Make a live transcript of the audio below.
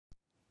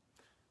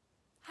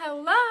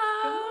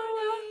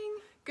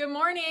Good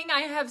morning.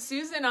 I have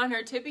Susan on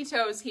her tippy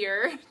toes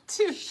here.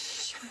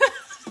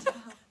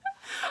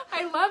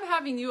 I love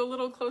having you a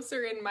little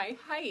closer in my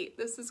height.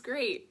 This is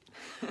great.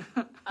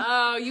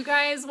 Oh, you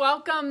guys,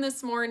 welcome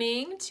this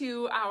morning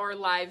to our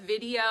live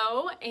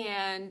video,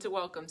 and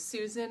welcome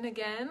Susan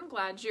again.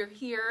 Glad you're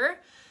here.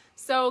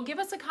 So give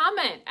us a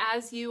comment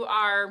as you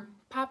are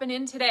popping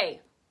in today.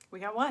 We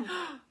got one.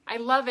 I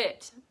love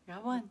it.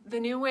 Got one.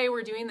 The new way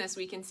we're doing this,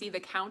 we can see the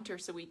counter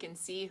so we can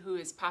see who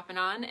is popping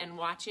on and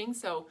watching.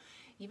 So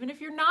even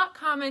if you're not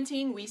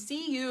commenting, we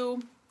see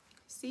you.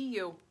 See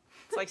you.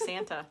 It's like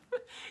Santa.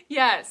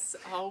 Yes,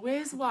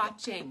 always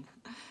watching.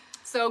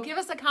 So give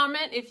us a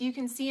comment if you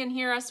can see and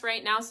hear us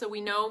right now so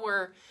we know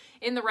we're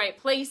in the right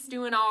place,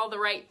 doing all the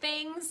right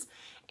things.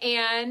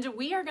 And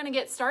we are going to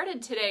get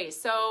started today.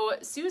 So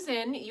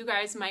Susan, you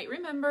guys might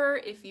remember,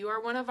 if you are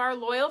one of our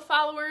loyal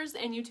followers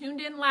and you tuned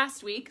in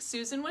last week,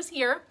 Susan was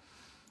here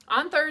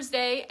on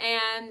Thursday,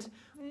 and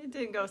it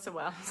didn't go so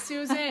well.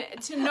 Susan,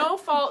 to no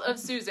fault of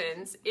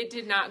Susan's, it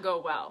did not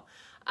go well.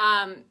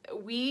 I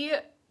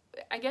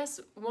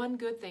guess one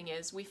good thing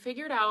is we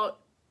figured out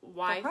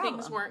why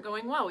things weren't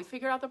going well. We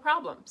figured out the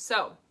problem.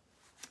 So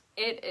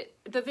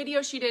the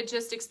video she did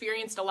just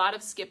experienced a lot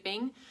of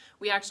skipping.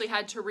 We actually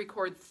had to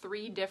record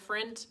 3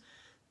 different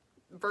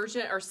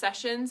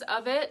sessions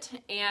of it,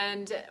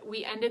 and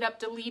we ended up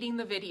deleting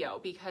the video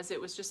because it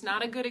was just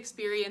not a good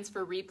experience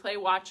for replay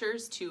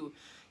watchers to,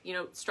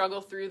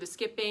 struggle through the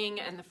skipping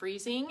and the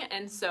freezing.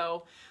 And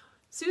so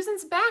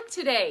Susan's back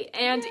today,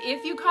 and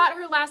if you caught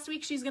her last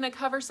week, she's going to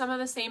cover some of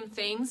the same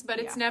things, but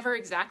it's never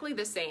exactly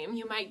the same.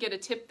 You might get a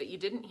tip that you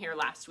didn't hear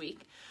last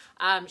week.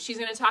 She's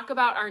going to talk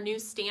about our new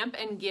Stamp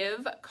and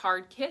Give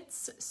card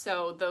kits.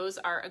 So those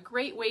are a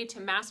great way to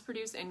mass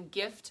produce and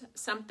gift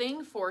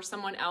something for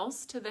someone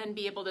else to then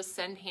be able to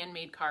send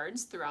handmade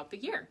cards throughout the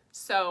year.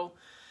 So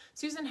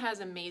Susan has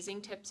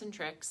amazing tips and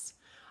tricks.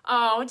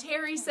 Oh,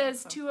 Terry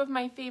says 2 of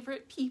my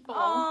favorite people.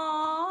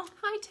 Aww.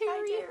 Hi,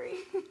 Terry.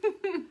 Hi,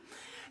 Terry.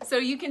 So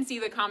you can see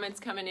the comments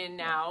coming in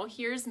now.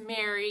 Here's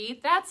Mary.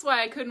 That's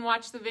why I couldn't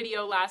watch the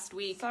video last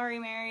week. Sorry,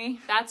 Mary.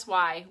 That's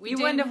why. You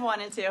wouldn't have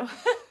wanted to.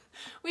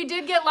 We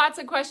did get lots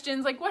of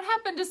questions like, what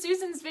happened to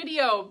Susan's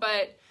video?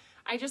 But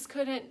I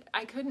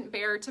couldn't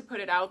bear to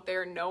put it out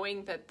there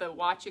knowing that the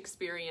watch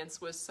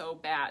experience was so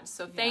bad.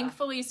 So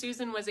thankfully,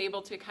 Susan was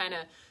able to kind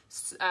of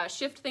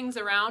shift things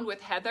around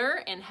with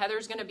Heather, and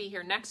Heather's going to be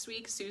here next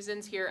week.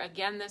 Susan's here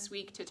again this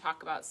week to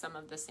talk about some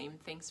of the same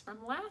things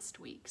from last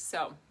week.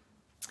 So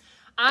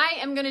I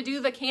am going to do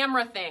the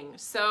camera thing.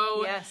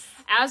 So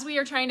as we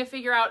are trying to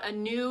figure out a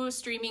new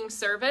streaming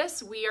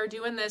service, we are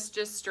doing this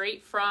just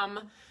straight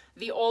from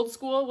the old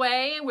school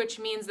way, which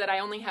means that I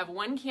only have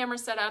one camera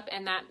set up,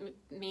 and that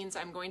means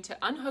I'm going to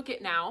unhook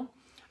it now.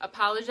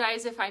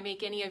 Apologize if I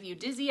make any of you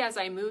dizzy as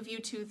I move you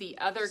to the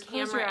other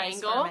camera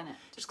angle.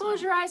 Just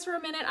close your eyes for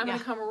a minute. I'm going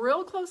to come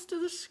real close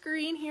to the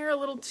screen here, a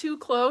little too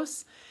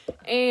close,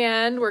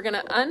 and we're going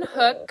to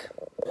unhook,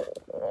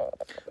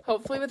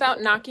 hopefully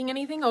without knocking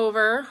anything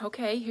over.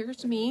 Okay,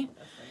 here's me.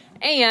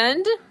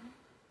 And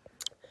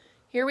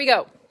here we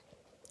go.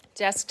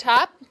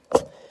 Desktop.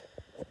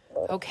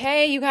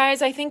 Okay, you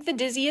guys, I think the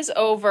dizzy is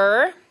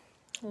over.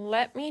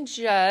 Let me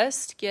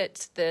just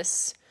get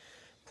this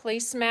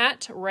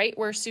placemat right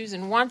where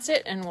Susan wants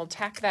it, and we'll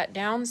tack that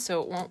down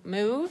so it won't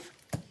move.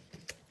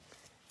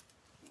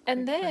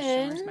 And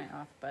then where's my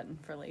off button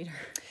for later?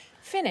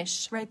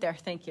 Finish. Right there,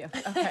 thank you.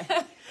 Okay.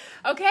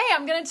 Okay,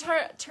 I'm going to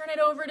turn it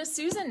over to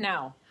Susan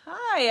now.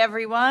 Hi,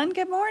 everyone.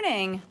 Good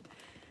morning.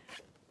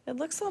 It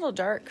looks a little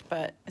dark,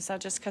 but is that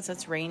just because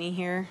it's rainy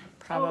here?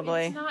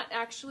 Probably. Oh, it's not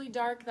actually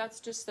dark.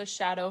 That's just the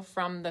shadow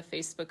from the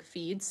Facebook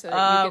feed so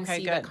that you can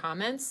see the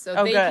comments.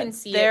 So they can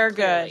see it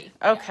clearly.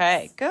 Good.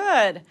 Okay,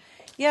 good.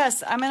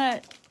 Yes, I'm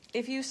going to,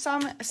 if you saw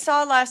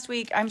last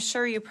week, I'm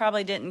sure you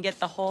probably didn't get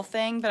the whole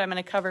thing, but I'm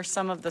going to cover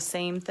some of the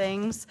same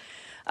things.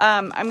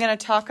 I'm going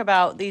to talk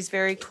about these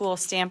very cool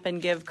Stamp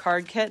and Give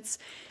card kits,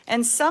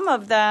 and some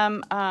of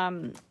them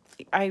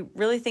I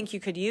really think you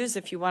could use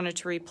if you wanted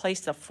to replace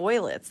the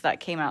foilets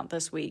that came out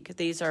this week.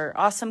 These are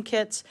awesome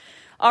kits,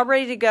 all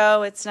ready to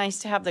go. It's nice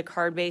to have the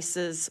card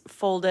bases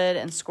folded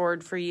and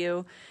scored for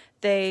you.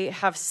 They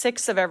have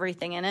 6 of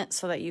everything in it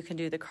so that you can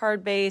do the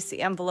card base,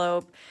 the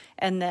envelope,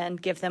 and then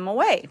give them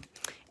away.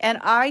 And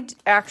I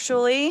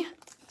actually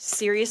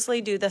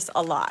seriously do this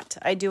a lot.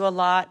 I do a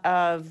lot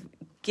of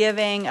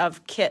giving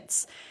of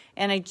kits.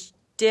 And I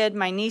did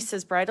my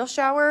niece's bridal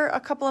shower a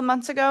couple of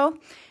months ago.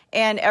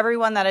 And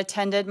everyone that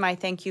attended, my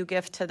thank you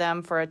gift to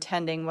them for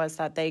attending was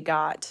that they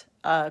got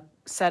a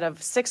set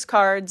of 6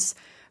 cards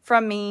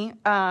from me.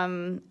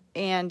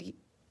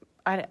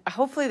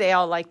 Hopefully they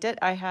all liked it.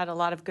 I had a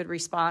lot of good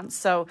response.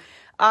 So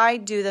I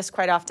do this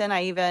quite often.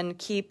 I even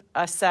keep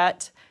a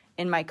set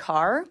in my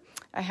car.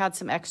 I had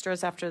some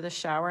extras after the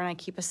shower, and I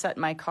keep a set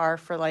in my car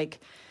for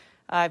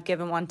I've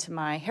given one to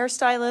my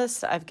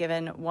hairstylist. I've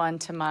given one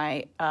to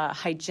my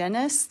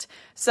hygienist.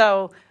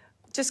 So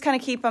just kind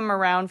of keep them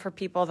around for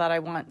people that I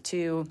want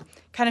to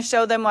kind of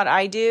show them what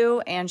I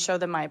do and show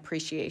them my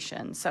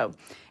appreciation. So,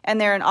 and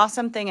they're an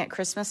awesome thing at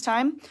Christmas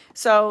time.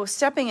 So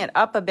stepping it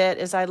up a bit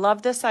is I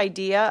love this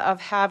idea of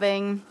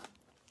having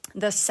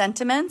the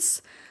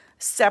sentiments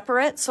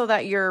separate so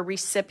that your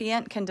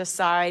recipient can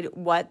decide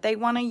what they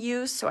want to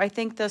use. So I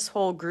think this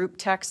whole group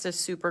text is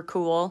super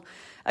cool.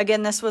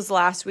 Again, this was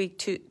last week,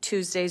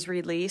 Tuesday's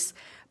release,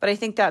 but I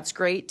think that's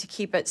great to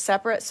keep it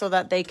separate so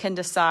that they can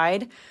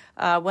decide.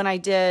 When I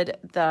did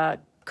the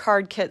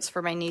card kits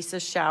for my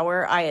niece's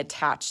shower, I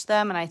attached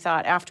them, and I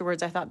thought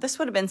afterwards, this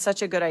would have been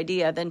such a good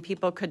idea. Then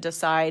people could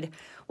decide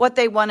what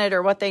they wanted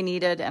or what they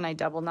needed, and I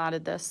double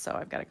knotted this, so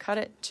I've got to cut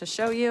it to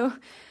show you.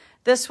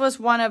 This was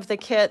one of the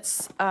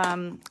kits.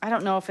 I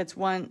don't know if it's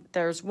one.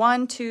 There's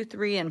 1, 2,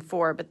 3, and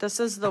 4, but this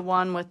is the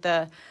one with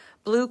the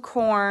blue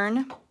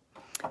corn,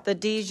 the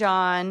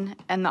Dijon,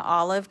 and the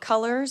olive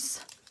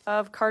colors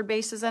of card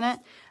bases in it.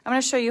 I'm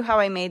going to show you how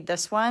I made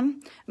this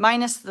one,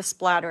 minus the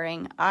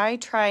splattering. I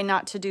try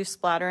not to do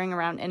splattering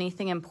around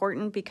anything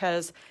important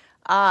because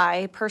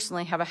I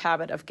personally have a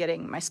habit of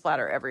getting my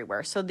splatter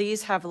everywhere. So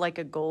these have like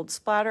a gold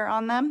splatter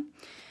on them.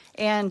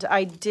 And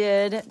I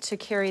did, to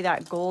carry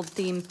that gold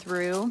theme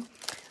through,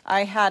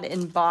 I had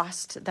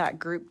embossed that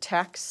group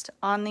text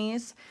on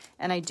these,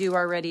 and I do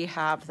already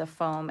have the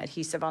foam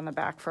adhesive on the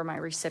back for my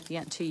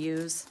recipient to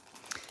use.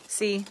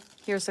 See,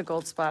 here's a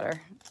gold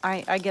splatter.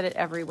 I get it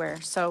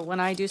everywhere. So when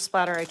I do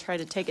splatter, I try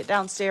to take it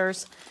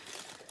downstairs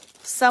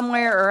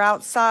somewhere or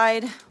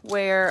outside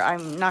where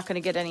I'm not going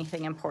to get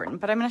anything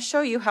important. But I'm going to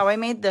show you how I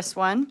made this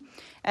one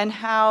and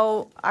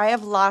how I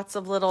have lots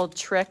of little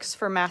tricks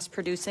for mass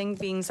producing,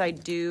 being I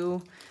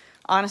do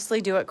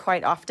honestly do it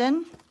quite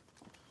often.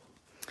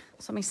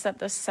 So let me set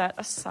this set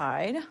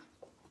aside.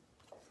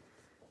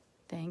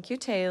 Thank you,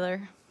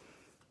 Taylor.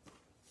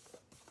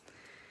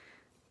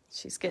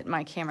 She's getting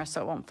my camera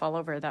so it won't fall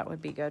over. That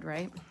would be good,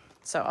 right?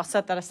 So I'll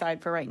set that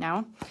aside for right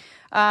now.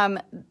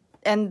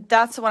 And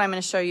that's what I'm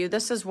going to show you.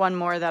 This is one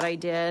more that I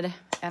did,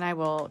 and I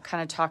will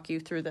kind of talk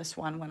you through this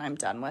one when I'm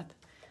done with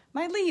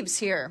my leaves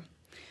here.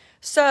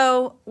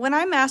 So when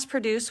I mass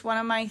produce, one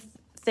of my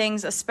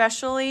things,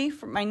 especially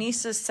for my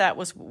niece's set,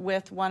 was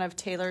with one of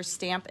Taylor's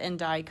stamp and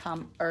die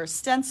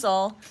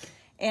stencil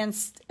and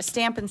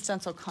stamp and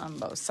stencil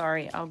combos.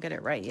 Sorry, I'll get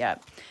it right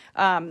yet.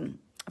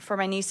 For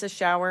my niece's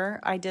shower,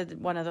 I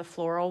did one of the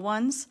floral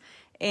ones,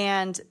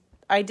 and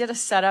I did a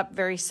setup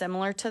very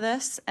similar to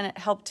this, and it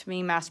helped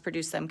me mass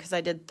produce them because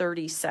I did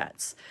 30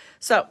 sets.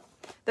 So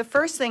the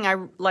first thing I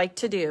like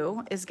to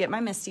do is get my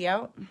Misty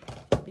out,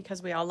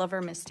 because we all love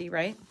our Misty,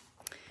 right?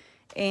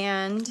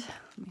 And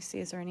let me see,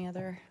 is there any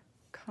other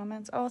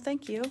comments? Oh,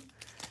 thank you.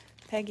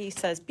 Peggy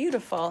says,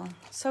 beautiful,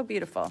 so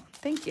beautiful.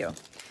 Thank you.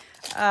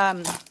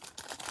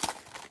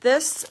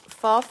 This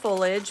fall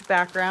foliage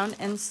background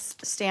and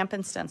stamp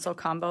and stencil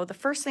combo, the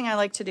first thing I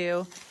like to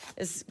do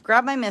is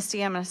grab my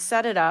Misty. I'm going to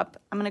set it up.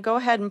 I'm going to go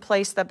ahead and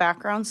place the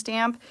background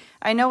stamp.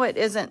 I know it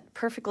isn't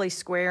perfectly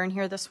square in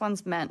here. This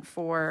one's meant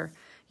for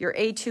your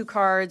A2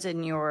 cards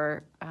and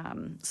your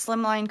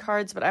slimline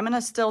cards, but I'm going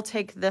to still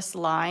take this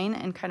line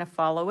and kind of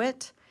follow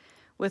it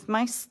with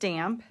my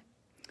stamp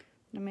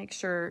to make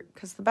sure,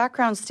 because the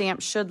background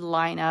stamp should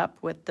line up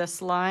with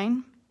this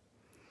line.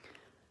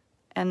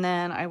 And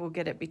then I will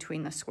get it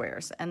between the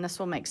squares. And this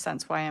will make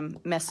sense why I'm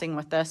messing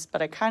with this,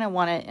 but I kind of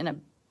want it in a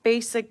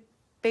basic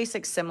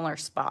similar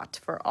spot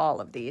for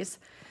all of these.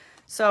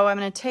 So I'm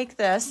going to take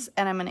this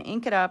and I'm going to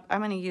ink it up.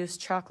 I'm going to use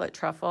chocolate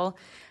truffle.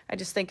 I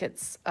just think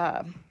it's,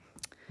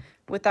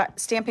 with that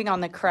stamping on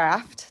the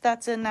craft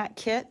that's in that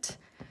kit,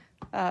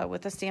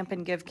 with the Stamp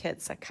and Give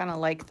kits, I kind of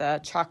like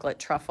the chocolate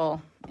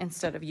truffle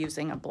instead of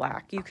using a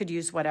black. You could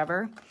use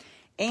whatever.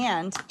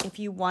 And if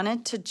you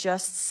wanted to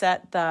just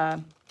set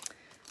the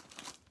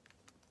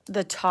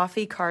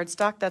toffee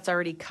cardstock that's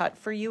already cut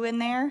for you in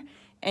there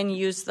and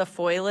use the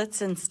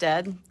foilets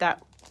instead,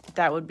 that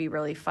would be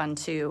really fun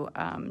too,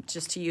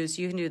 just to use.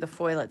 You can do the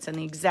foilets in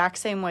the exact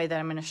same way that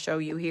I'm going to show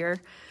you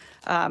here,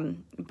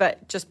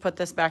 but just put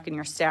this back in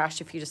your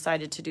stash if you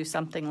decided to do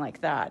something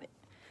like that.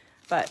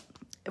 But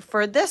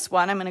for this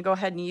one, I'm going to go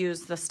ahead and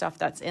use the stuff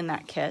that's in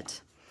that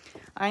kit.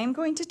 I am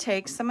going to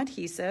take some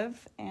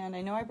adhesive, and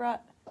I know I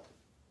brought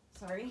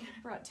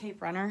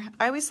tape runner.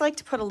 I always like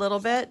to put a little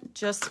bit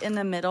just in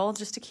the middle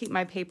just to keep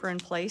my paper in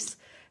place,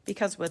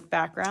 because with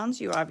backgrounds,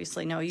 you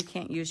obviously know you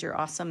can't use your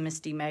awesome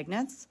Misty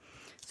magnets.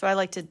 So I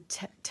like to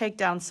take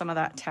down some of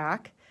that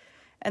tack.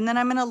 And then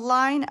I'm going to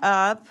line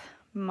up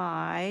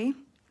my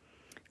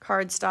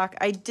cardstock.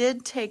 I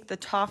did take the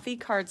toffee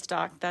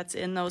cardstock that's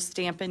in those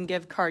Stamp and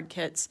Give card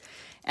kits,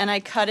 and I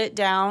cut it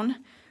down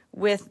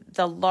with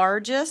the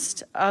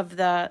largest of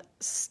the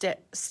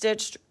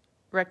stitched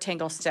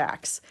rectangle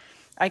stacks.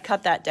 I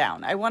cut that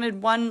down. I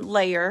wanted one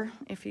layer.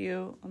 Let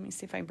me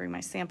see if I can bring my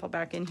sample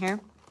back in here.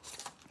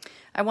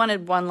 I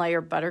wanted one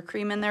layer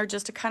buttercream in there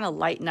just to kind of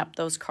lighten up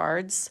those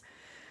cards.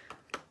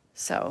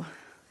 So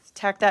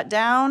tack that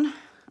down.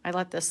 I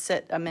let this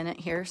sit a minute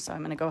here, so I'm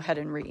going to go ahead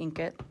and re-ink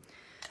it.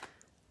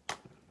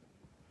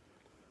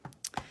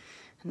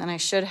 And then I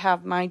should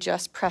have my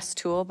Just Press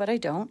tool, but I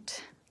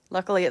don't.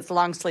 Luckily, it's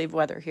long sleeve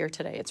weather here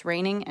today. It's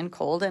raining and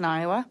cold in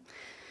Iowa.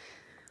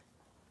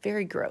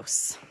 Very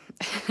gross.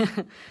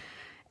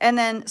 And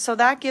then, so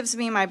that gives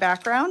me my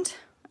background,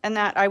 and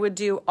that I would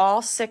do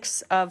all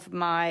 6 of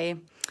my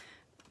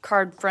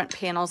card front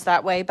panels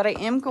that way. But I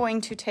am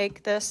going to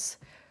take this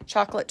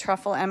chocolate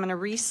truffle, and I'm going to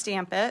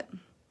re-stamp it,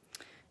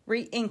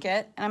 re-ink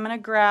it, and I'm going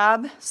to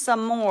grab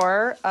some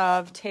more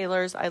of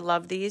Taylor's. I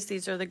love these.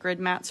 These are the grid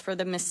mats for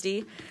the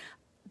Misty.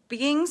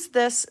 Being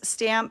this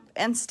stamp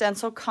and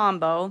stencil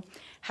combo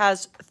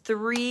has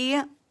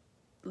 3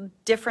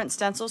 different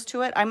stencils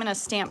to it, I'm going to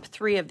stamp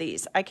 3 of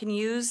these. I can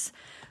use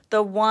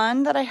the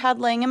one that I had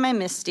laying in my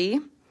Misty,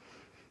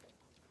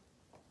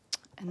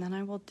 and then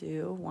I will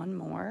do one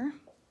more.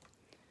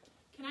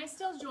 Can I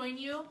still join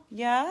you?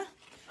 Yeah?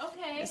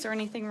 Okay. Is there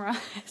anything wrong?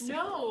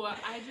 No,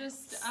 I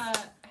just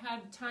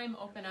had time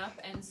open up,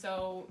 and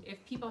so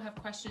if people have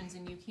questions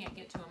and you can't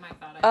get to them, I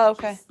thought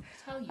I'd just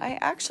tell you. I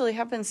actually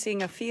have been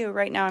seeing a few.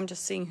 Right now I'm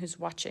just seeing who's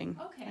watching.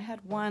 Okay. I had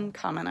one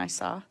comment I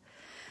saw.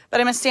 But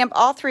I'm going to stamp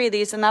all 3 of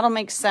these, and that'll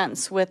make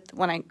sense with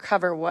when I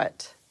cover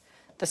what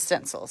the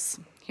stencils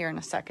here in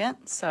a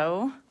second.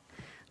 So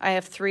I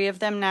have 3 of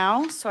them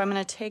now, so I'm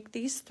going to take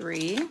these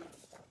 3,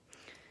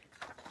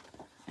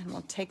 and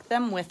we'll take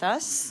them with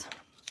us.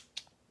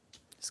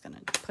 Just going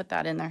to put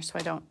that in there so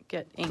I don't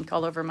get ink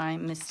all over my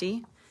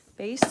Misty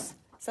base.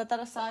 Set that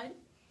aside.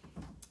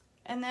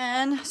 And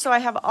then, so I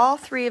have all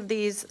 3 of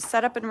these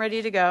set up and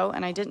ready to go,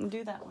 and I didn't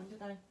do that one,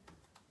 did I?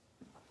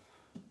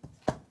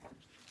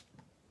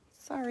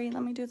 Sorry,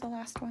 let me do the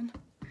last one.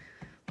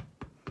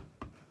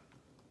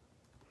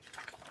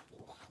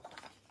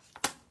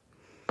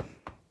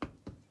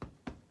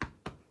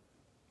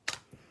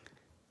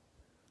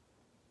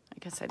 I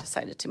guess I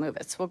decided to move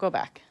it, so we'll go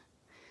back.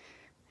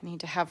 I need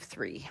to have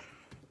 3.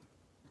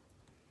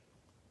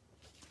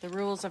 The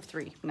rules of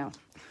 3, no.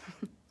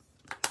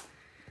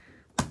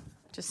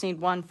 Just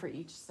need 1 for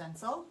each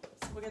stencil,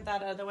 so we'll get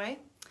that out of the way.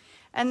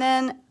 And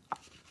then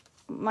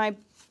my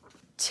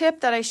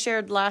tip that I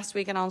shared last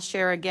week, and I'll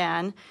share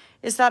again,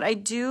 is that I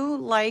do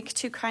like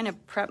to kind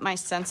of prep my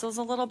stencils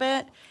a little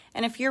bit.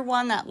 And if you're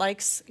one that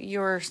likes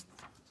your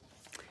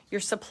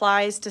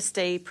supplies to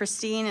stay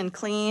pristine and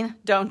clean,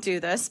 don't do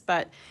this,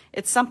 but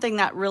it's something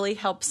that really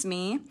helps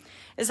me,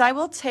 is I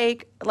will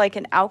take like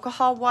an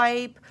alcohol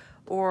wipe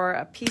or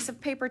a piece of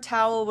paper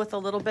towel with a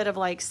little bit of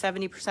like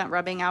 70%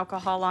 rubbing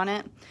alcohol on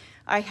it.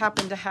 I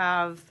happen to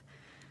have,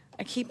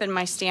 I keep in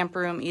my stamp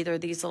room either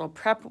these little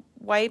prep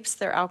wipes,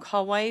 they're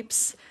alcohol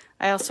wipes.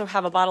 I also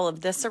have a bottle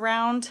of this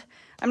around.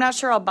 I'm not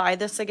sure I'll buy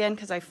this again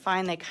because I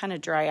find they kind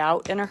of dry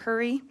out in a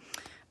hurry,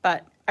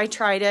 but I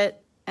tried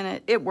it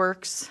and it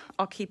works.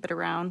 I'll keep it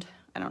around.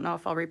 I don't know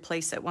if I'll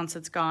replace it once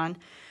it's gone,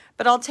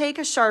 but I'll take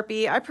a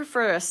Sharpie. I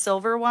prefer a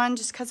silver one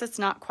just because it's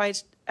not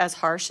quite as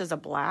harsh as a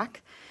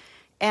black.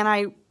 And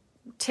I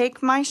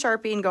take my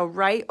Sharpie and go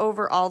right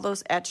over all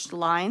those etched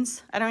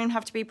lines. I don't even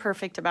have to be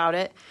perfect about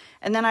it.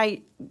 And then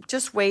I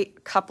just wait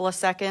a couple of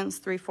seconds,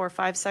 3, 4,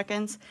 5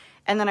 seconds,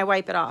 and then I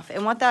wipe it off.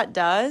 And what that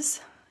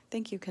does, I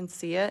think you can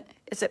see it,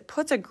 is it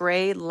puts a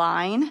gray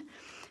line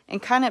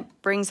and kind of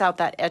brings out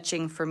that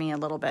etching for me a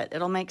little bit.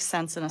 It'll make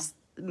sense in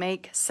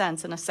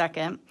a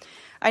second.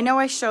 I know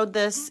I showed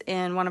this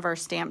in one of our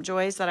Stamp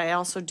Joys that I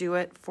also do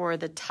it for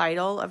the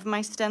title of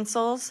my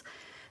stencils,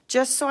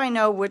 just so I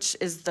know which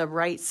is the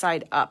right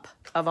side up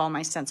of all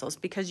my stencils,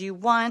 because you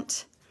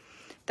want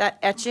that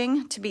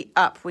etching to be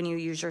up when you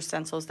use your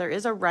stencils. There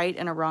is a right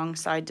and a wrong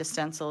side to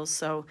stencils,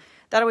 so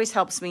that always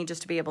helps me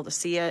just to be able to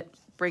see it,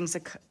 brings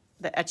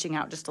the etching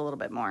out just a little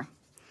bit more.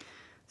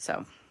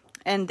 So,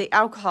 and the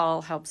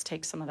alcohol helps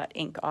take some of that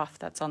ink off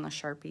that's on the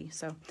Sharpie.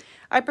 So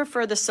I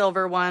prefer the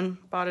silver one.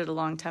 Bought it a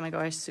long time ago.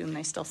 I assume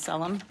they still sell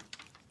them.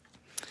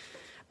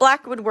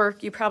 Black would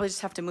work. You probably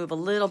just have to move a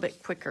little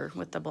bit quicker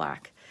with the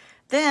black.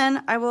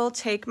 Then I will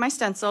take my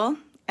stencil,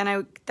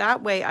 and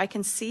that way I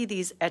can see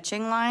these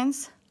etching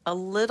lines a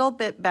little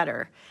bit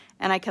better,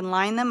 and I can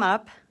line them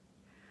up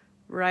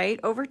right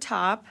over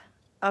top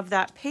of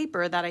that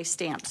paper that I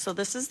stamped. So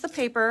this is the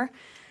paper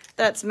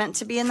that's meant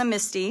to be in the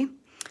Misty,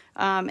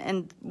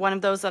 and one of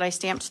those that I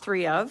stamped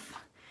 3 of,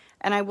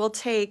 and I will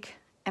take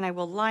and I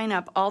will line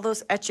up all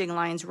those etching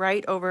lines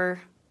right over,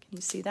 can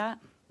you see that?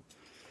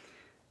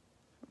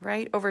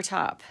 Right over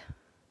top.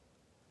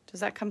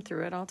 Does that come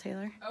through at all,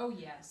 Taylor? Oh,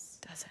 yes.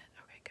 Does it?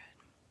 Okay,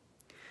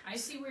 good. I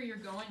see where you're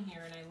going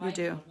here, and I like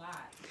it a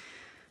lot.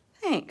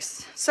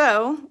 Thanks.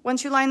 So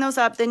once you line those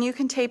up, then you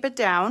can tape it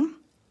down.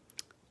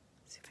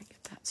 Let's see if I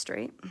get that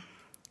straight.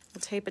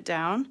 We'll tape it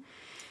down.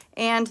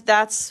 And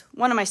that's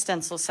one of my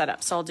stencils set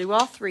up. So I'll do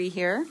all 3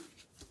 here.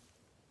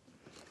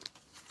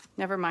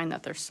 Never mind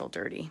that they're still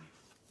dirty.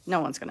 No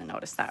one's going to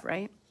notice that,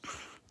 right?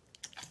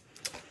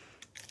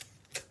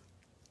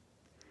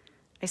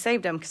 I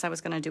saved them because I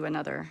was going to do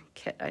another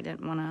kit. I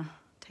didn't want to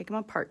take them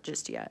apart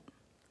just yet.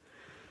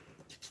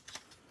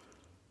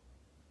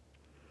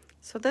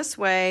 So this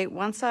way,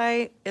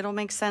 it'll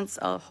make sense,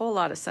 a whole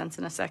lot of sense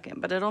in a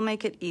second, but it'll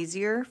make it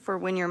easier for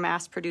when you're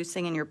mass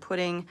producing and you're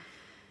putting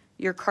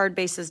your card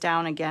bases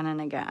down again and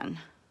again.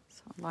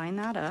 So line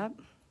that up.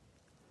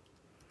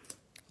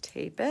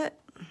 Tape it.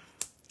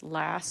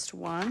 Last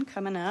one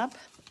coming up.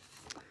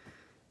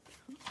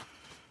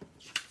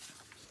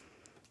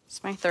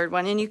 It's my third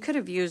one, and you could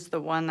have used the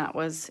one that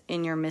was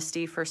in your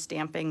MISTI for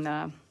stamping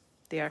the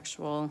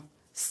actual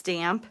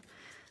stamp.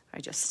 I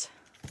just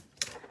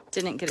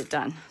didn't get it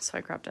done, so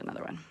I grabbed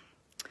another one.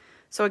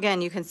 So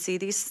again, you can see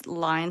these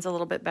lines a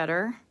little bit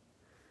better.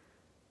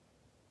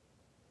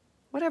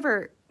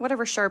 Whatever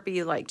Sharpie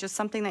you like, just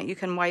something that you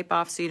can wipe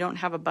off so you don't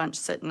have a bunch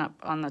sitting up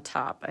on the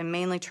top. I'm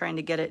mainly trying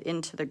to get it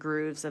into the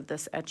grooves of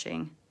this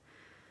etching.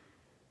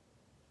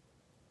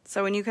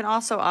 So, and you can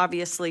also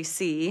obviously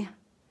see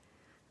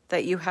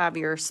that you have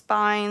your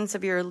spines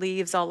of your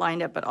leaves all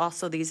lined up, but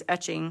also these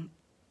etching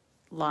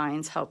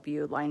lines help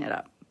you line it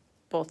up.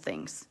 Both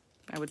things.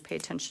 I would pay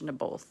attention to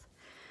both.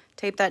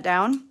 Tape that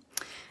down.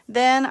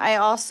 Then I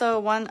also,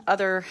 one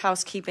other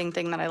housekeeping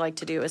thing that I like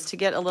to do is to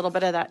get a little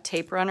bit of that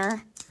tape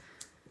runner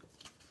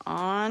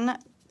on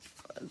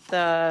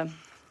the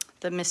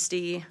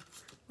MISTI.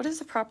 What is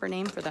the proper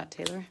name for that,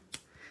 Taylor?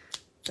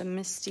 The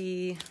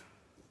MISTI,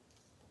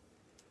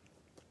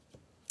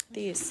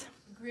 these.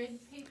 Grid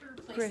paper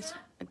placemat?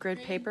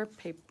 Grid paper.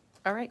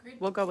 All right,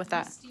 we'll go with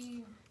that.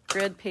 MISTI.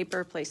 Grid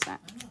paper placemat.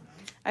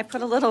 I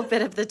put a little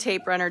bit of the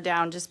tape runner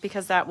down just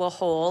because that will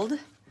hold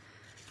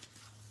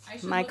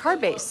my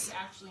card base. We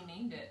actually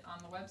named it on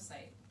the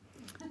website.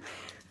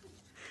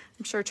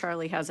 I'm sure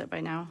Charlie has it by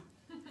now.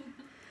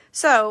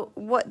 So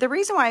the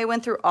reason why I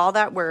went through all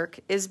that work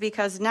is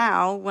because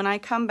now when I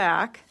come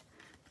back,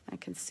 I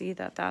can see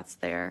that that's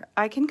there.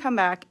 I can come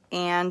back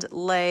and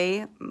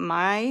lay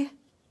my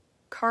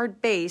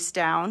card base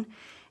down,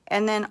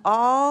 and then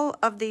all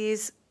of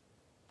these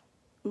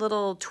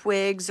little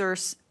twigs or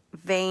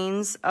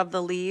veins of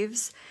the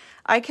leaves,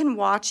 I can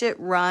watch it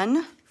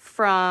run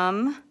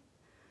from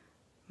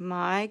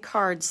my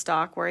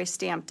cardstock where I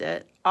stamped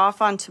it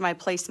off onto my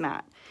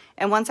placemat.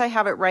 And once I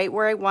have it right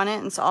where I want it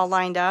and it's all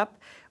lined up,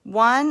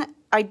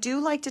 I do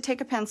like to take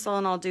a pencil,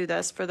 and I'll do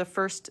this for the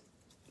first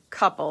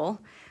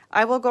couple.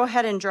 I will go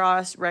ahead and draw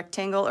a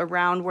rectangle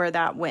around where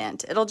that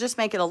went. It'll just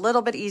make it a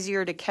little bit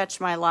easier to catch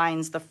my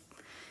lines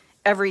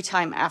every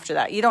time after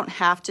that. You don't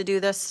have to do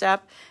this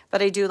step,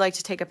 but I do like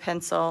to take a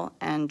pencil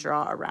and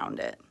draw around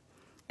it.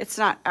 It's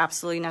not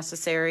absolutely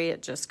necessary.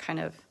 It just kind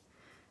of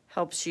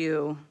helps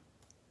you,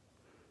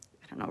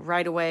 I don't know,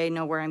 right away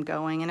know where I'm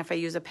going. And if I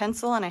use a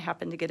pencil and I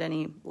happen to get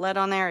any lead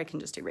on there, I can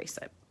just erase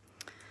it.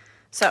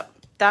 So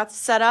that's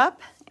set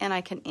up, and I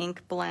can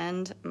ink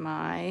blend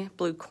my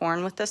blue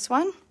corn with this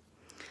one.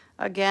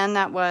 Again,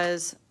 that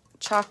was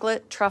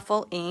chocolate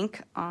truffle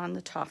ink on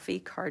the toffee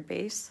card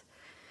base.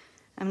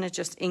 I'm going to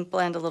just ink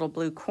blend a little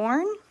blue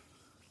corn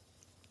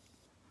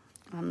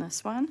on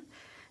this one.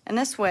 And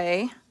this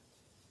way,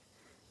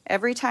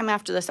 every time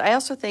after this, I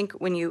also think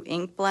when you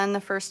ink blend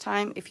the first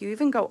time, if you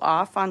even go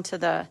off onto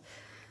the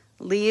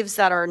leaves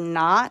that are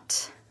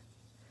not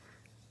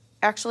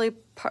actually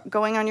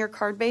going on your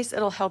card base,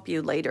 it'll help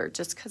you later,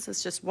 just because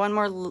it's just one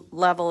more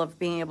level of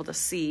being able to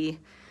see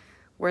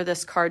where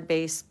this card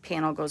base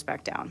panel goes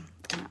back down.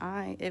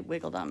 And it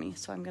wiggled on me,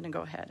 so I'm going to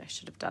go ahead. I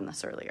should have done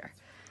this earlier.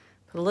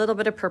 Put a little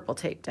bit of purple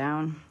tape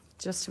down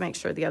just to make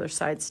sure the other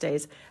side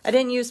stays. I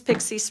didn't use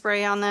pixie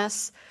spray on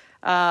this.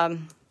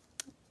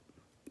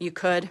 You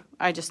could.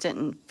 I just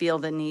didn't feel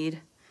the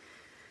need.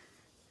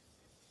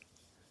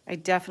 I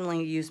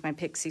definitely use my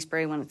pixie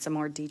spray when it's a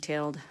more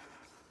detailed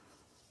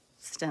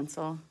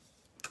stencil.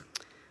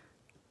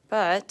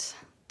 But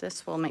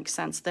this will make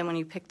sense then when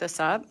you pick this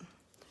up.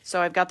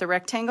 So I've got the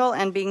rectangle,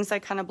 and being as I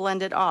kind of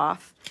blend it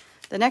off,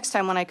 the next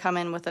time when I come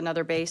in with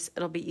another base,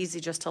 it'll be easy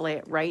just to lay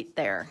it right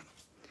there.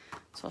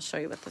 So I'll show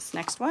you with this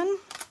next one.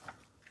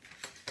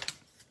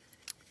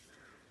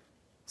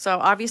 So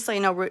obviously I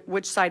know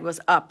which side was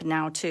up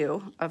now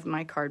too of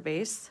my card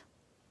base.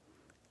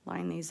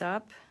 Line these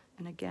up,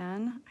 and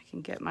again, I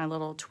can get my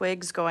little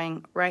twigs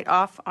going right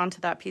off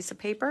onto that piece of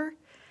paper.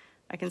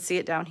 I can see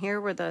it down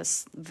here where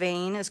this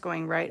vein is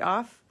going right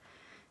off.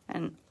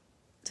 And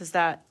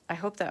I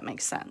hope that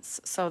makes sense.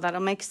 So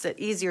that'll makes it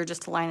easier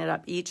just to line it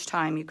up each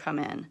time you come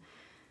in.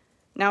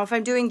 Now, if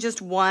I'm doing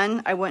just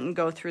one, I wouldn't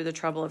go through the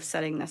trouble of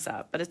setting this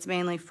up, but it's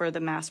mainly for the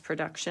mass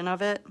production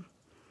of it.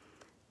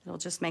 It'll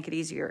just make it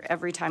easier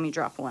every time you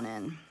drop one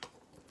in.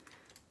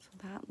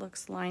 So that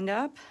looks lined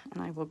up,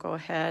 and I will go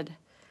ahead.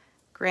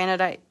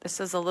 Granted, this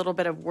is a little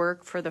bit of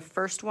work for the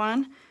first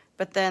one,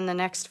 but then the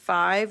next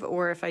 5,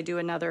 or if I do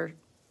another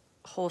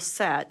whole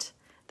set,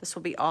 this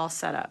will be all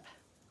set up.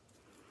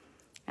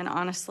 And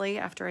honestly,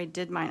 after I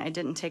did mine, I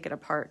didn't take it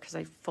apart because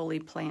I fully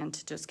planned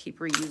to just keep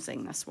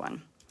reusing this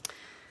one.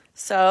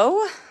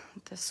 So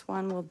this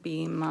one will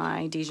be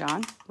my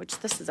Dijon, which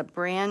this is a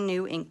brand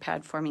new ink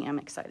pad for me. I'm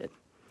excited.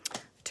 I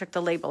took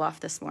the label off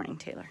this morning,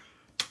 Taylor.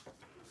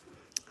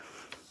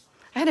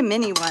 I had a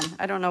mini one.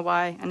 I don't know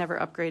why. I never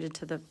upgraded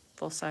to the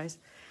full size.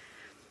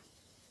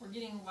 We're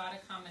getting a lot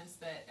of comments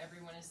that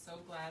everyone is so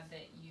glad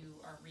that you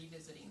are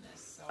revisiting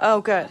this. So oh,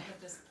 I'm good. glad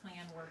that this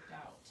plan worked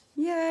out.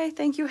 Yay.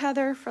 Thank you,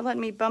 Heather, for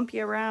letting me bump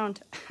you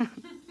around.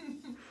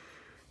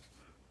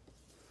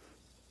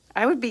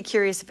 I would be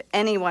curious if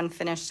anyone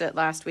finished it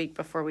last week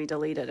before we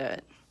deleted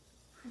it.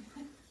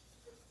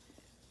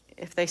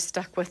 If they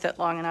stuck with it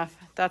long enough.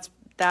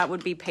 That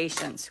would be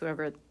patience,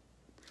 whoever.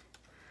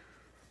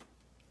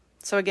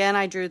 So again,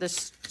 I drew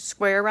this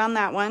square around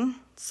that one.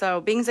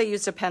 So being as I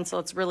used a pencil,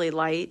 it's really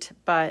light,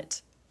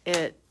 but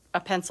a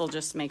pencil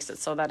just makes it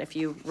so that if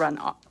you run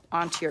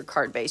onto your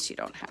card base, you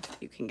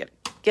can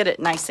get it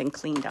nice and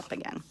cleaned up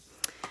again.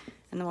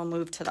 And then we'll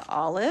move to the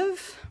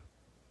olive.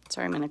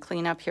 Sorry, I'm going to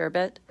clean up here a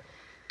bit.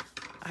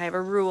 I have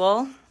a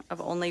rule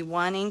of only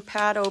one ink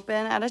pad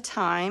open at a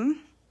time.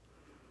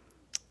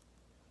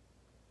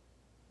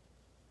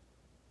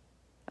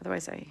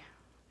 Otherwise, I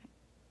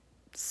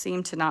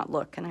seem to not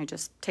look, and I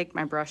just take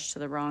my brush to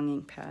the wrong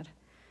ink pad.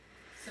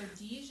 So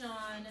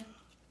Dijon,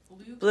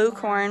 blue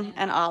corn,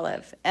 and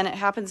olive. And it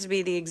happens to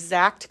be the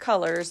exact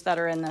colors that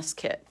are in this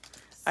kit.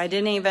 I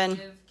didn't even...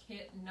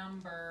 Kit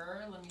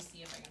number. Let me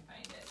see if I can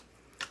find it.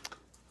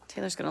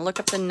 Taylor's going to look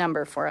up the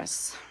number for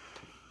us.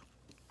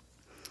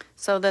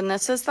 So then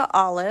this is the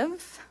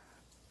olive.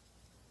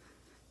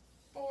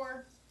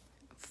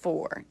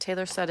 4.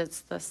 Taylor said it's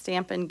the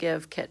Stamp and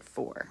Give Kit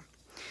 4.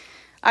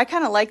 I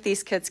kind of like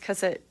these kits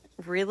because it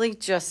really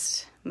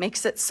just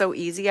makes it so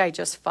easy. I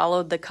just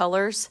followed the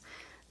colors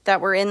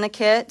that were in the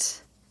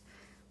kit.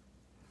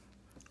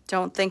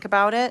 Don't think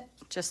about it.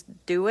 Just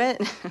do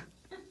it.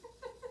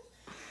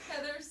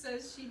 Heather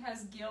says she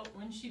has guilt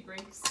when she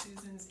breaks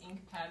Susan's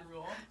ink pad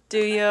rule. Do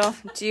you?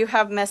 Do you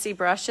have messy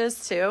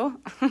brushes too?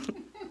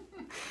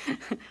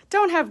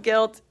 Don't have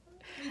guilt.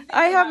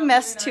 I have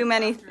messed too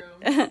many.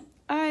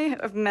 I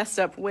have messed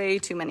up way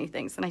too many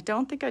things, and I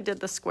don't think I did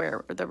the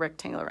square or the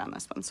rectangle around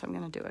this one, so I'm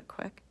going to do it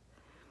quick.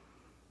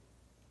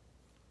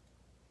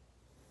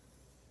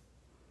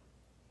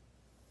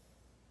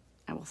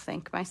 I will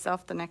thank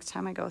myself the next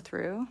time I go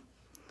through.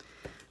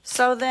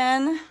 So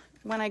then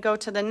when I go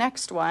to the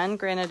next one,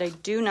 granted I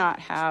do not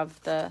have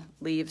the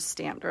leaves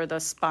stamped or the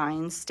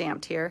spines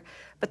stamped here,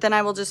 but then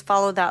I will just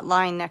follow that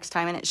line next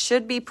time, and it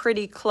should be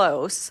pretty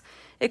close.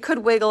 It could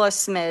wiggle a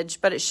smidge,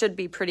 but it should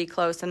be pretty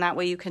close, and that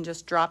way you can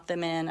just drop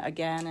them in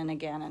again and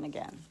again and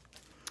again.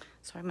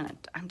 So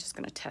I'm just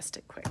gonna test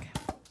it quick.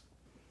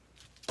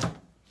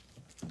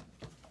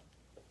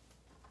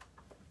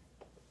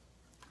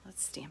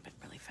 Let's stamp it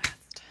really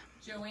fast.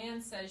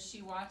 Joanne says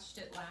she watched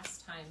it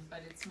last time,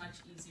 but it's much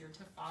easier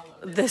to follow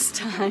this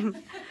time.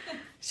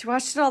 She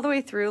watched it all the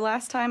way through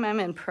last time. I'm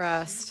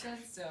impressed. She said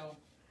so.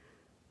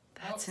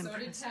 That's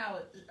impressive. So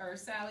did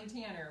Sally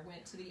Tanner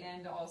went to the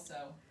end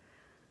also.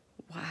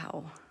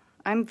 Wow.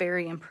 I'm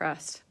very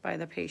impressed by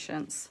the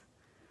patience.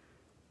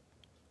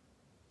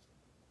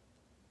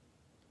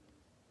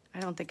 I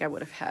don't think I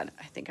would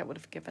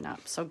have given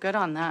up. So good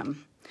on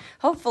them.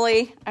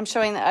 Hopefully, I'm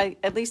showing that I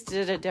at least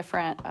did a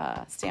different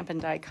stamp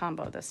and die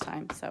combo this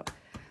time. So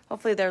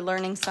hopefully they're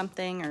learning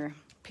something or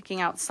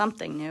picking out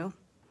something new.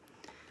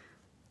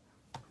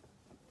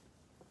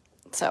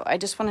 So I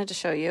just wanted to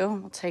show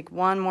you. We'll take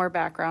one more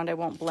background. I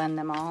won't blend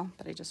them all,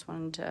 but I just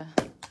wanted to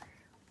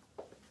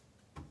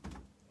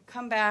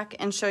come back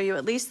and show you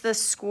at least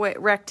this square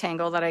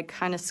rectangle that I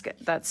kind of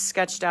that's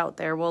sketched out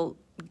there will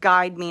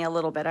guide me a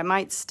little bit. I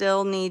might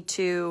still need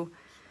to,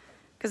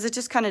 because it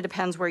just kind of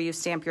depends where you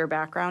stamp your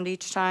background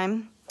each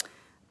time,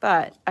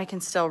 but I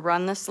can still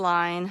run this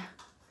line,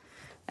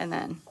 and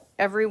then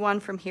every one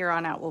from here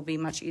on out will be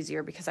much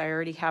easier because I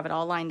already have it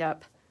all lined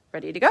up,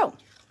 ready to go.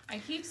 I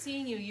keep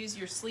seeing you use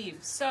your sleeve,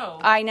 so.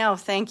 I know,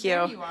 thank you.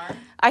 There you are.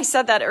 I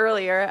said that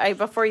earlier.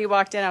 Before you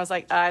walked in, I was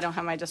like, I don't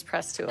have my Just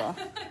Press tool.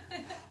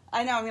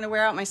 I know, I'm going to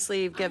wear out my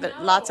sleeve, give it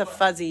lots of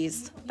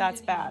fuzzies.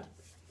 That's bad.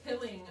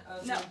 Pilling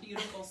of your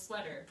beautiful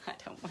sweater. I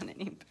don't want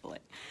any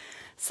pilling.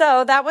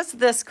 So that was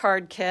this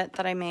card kit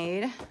that I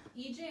made.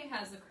 EJ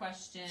has a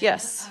question.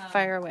 Yes,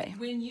 fire away.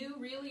 When you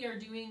really are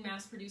doing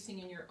mass producing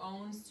in your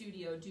own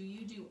studio, do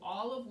you do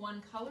all of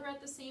one color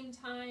at the same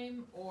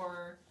time,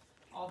 or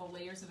all the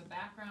layers of a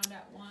background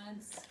at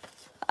once?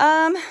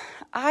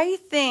 I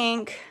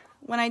think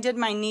when I did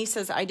my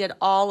nieces, I did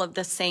all of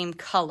the same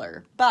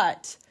color,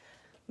 but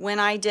when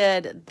I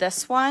did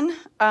this one,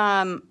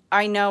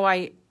 I know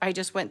I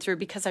just went through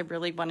because I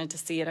really wanted to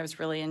see it. I was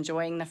really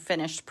enjoying the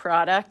finished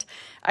product.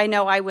 I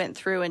know I went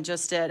through and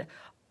just did,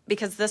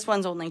 because this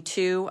one's only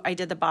 2, I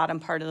did the bottom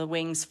part of the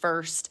wings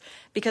first.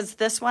 Because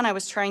this one I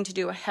was trying to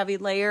do a heavy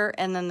layer,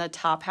 and then the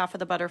top half of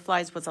the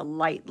butterflies was a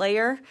light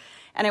layer.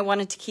 And I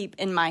wanted to keep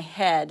in my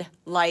head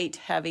light,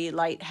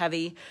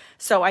 heavy.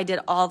 So I did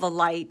all the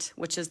light,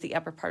 which is the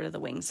upper part of the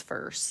wings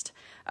first.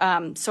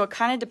 So it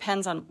kind of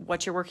depends on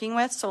what you're working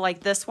with. So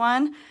like this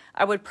one,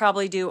 I would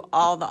probably do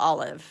all the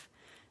olive.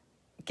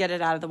 Get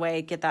it out of the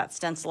way, get that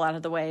stencil out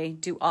of the way,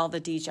 do all the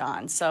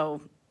Dijon.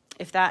 So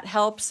if that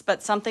helps,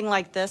 but something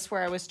like this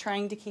where I was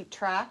trying to keep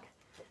track,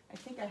 I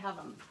think I have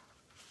them.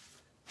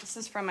 This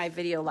is from my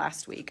video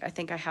last week. I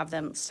think I have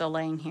them still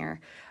laying here.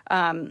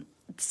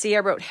 See, I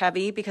wrote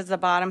heavy because the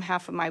bottom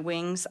half of my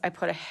wings, I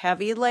put a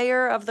heavy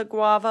layer of the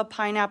guava,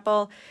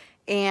 pineapple,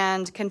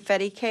 and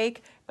confetti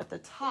cake, but the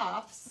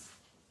tops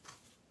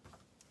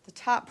the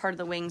top part of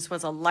the wings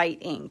was a light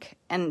ink.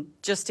 And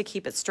just to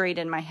keep it straight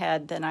in my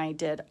head, then I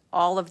did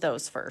all of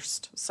those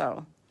first.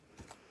 So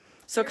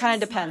it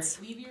kind of depends.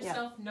 Leave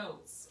yourself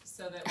notes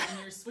so that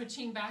when you're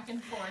switching back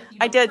and forth, you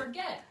I don't did.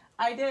 forget.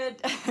 I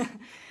did.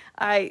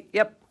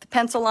 Yep, the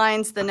pencil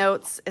lines, the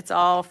notes, it's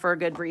all for a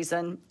good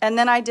reason. And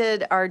then I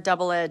did our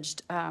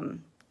double-edged,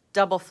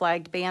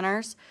 double-flagged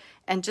banners.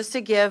 And just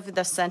to give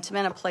the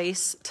sentiment a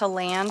place to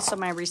land so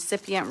my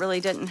recipient really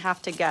didn't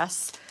have to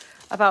guess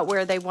about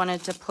where they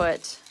wanted to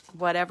put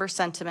whatever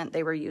sentiment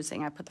they were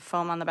using. I put the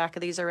foam on the back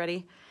of these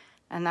already,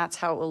 and that's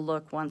how it will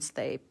look once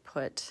they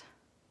put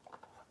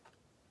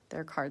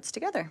their cards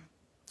together.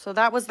 So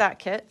that was that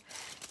kit.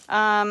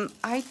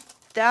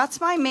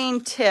 That's my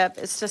main tip,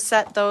 is to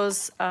set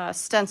those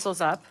stencils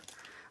up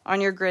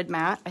on your grid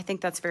mat. I think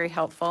that's very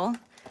helpful.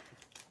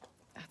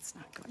 That's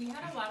not good. We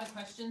had a lot of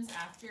questions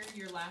after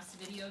your last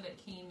video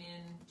that came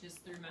in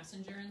just through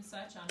Messenger and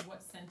such on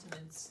what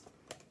sentiments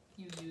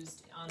you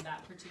used on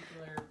that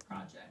particular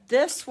project.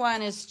 This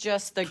one is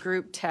just the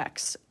group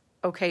text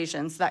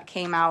occasions that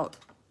came out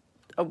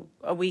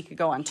a week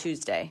ago on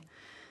Tuesday.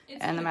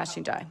 And the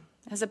matching die.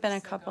 Has it been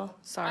a couple?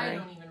 Sorry. I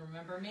don't even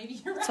remember. Maybe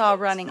you're right. It's all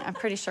running. I'm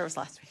pretty sure it was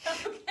last week.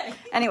 Okay.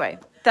 Anyway,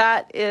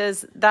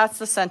 that's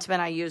the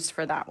sentiment I used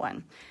for that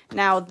one.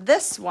 Now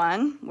this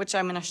one, which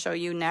I'm going to show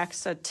you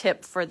next, a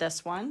tip for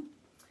this one,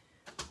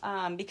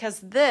 because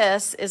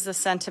this is the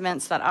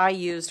sentiments that I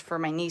used for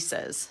my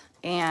nieces.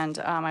 And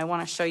I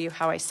want to show you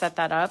how I set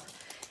that up.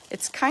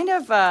 It's kind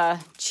of a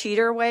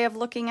cheater way of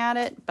looking at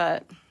it,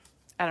 but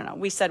I don't know.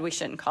 We said we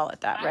shouldn't call it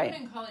that, right? I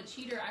wouldn't call it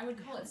cheater. I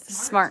would call it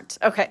smart.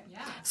 Smart. Okay. Yeah.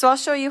 So I'll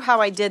show you how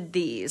I did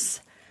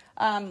these.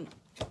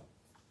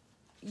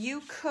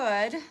 You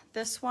could,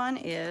 this one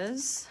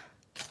is,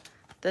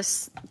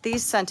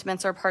 these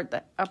sentiments are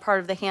a part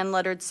of the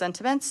hand-lettered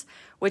sentiments,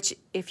 which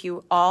if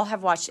you all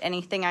have watched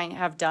anything I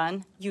have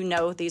done, you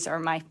know these are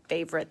my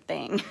favorite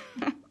thing.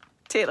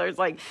 Taylor's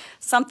like,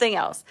 something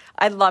else.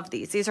 I love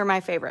these. These are my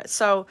favorite.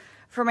 So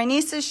for my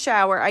niece's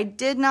shower, I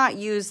did not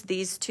use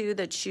these two,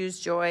 the Choose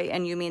Joy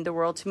and You Mean the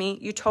World to Me.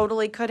 You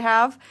totally could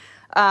have.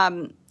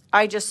 I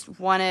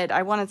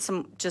wanted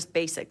some just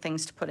basic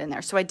things to put in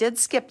there. So I did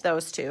skip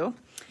those two.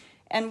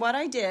 And what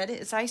I did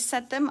is I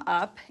set them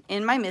up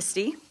in my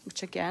Misty,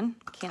 which again,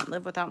 can't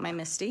live without my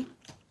Misty.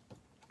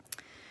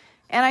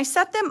 And I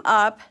set them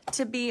up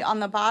to be on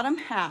the bottom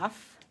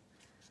half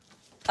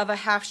of a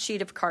half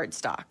sheet of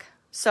cardstock.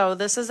 So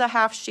this is a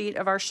half sheet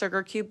of our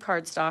sugar cube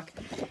cardstock,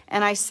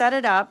 and I set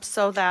it up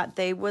so that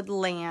they would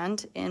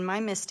land in my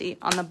Misty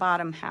on the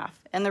bottom half.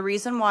 And the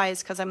reason why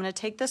is because I'm going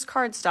to take this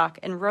cardstock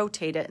and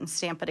rotate it and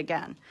stamp it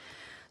again.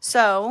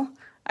 So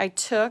I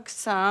took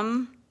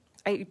some,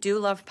 I do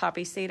love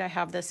poppy seed. I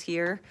have this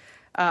here.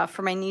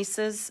 For my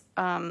nieces,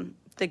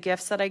 the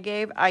gifts that I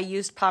gave, I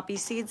used poppy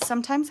seeds.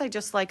 Sometimes I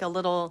just like a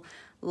little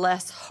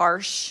less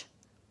harsh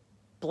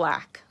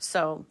black,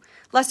 so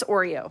less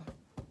Oreo.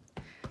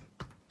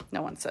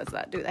 No one says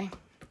that, do they?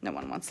 No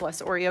one wants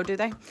less Oreo, do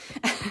they?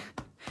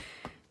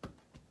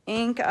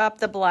 Ink up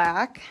the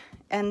black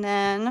and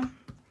then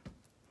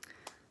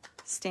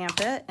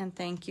stamp it. And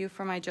thank you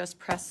for my Just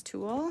Press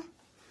tool.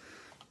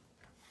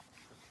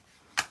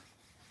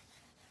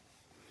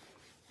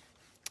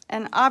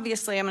 And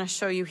obviously I'm going to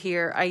show you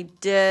here,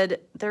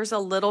 there's a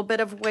little bit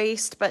of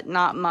waste, but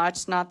not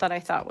much. Not that I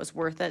thought was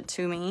worth it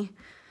to me.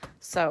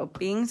 So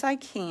being as I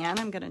can,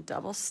 I'm going to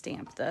double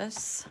stamp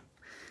this.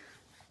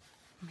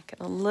 Make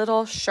it a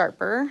little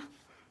sharper,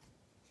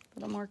 a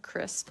little more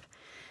crisp.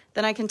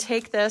 Then I can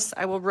take this,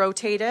 I will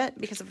rotate it,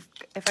 because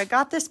if I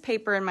got this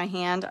paper in my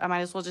hand, I might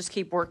as well just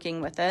keep working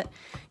with it.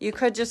 You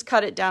could just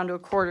cut it down to a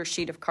quarter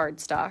sheet of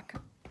cardstock.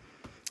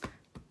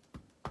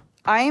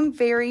 I am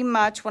very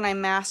much, when I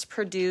mass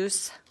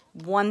produce,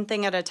 one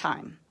thing at a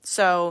time.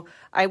 So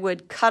I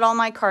would cut all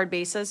my card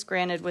bases.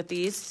 Granted, with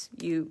these,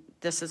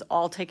 this is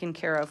all taken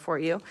care of for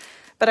you.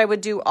 But I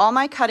would do all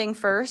my cutting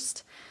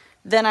first.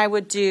 Then I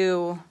would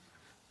do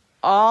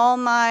all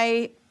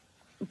my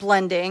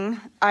blending.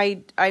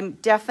 I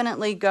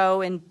definitely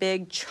go in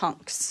big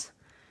chunks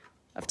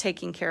of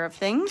taking care of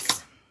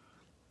things.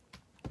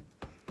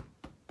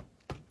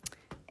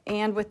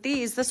 And with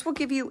these, this will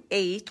give you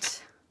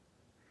 8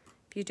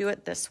 if you do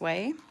it this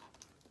way.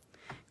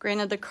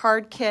 Granted, the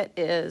card kit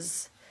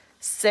is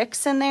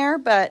 6 in there,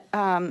 but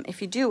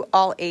if you do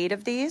all 8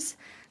 of these,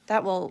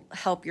 that will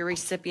help your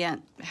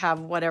recipient have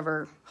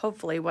whatever,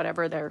 hopefully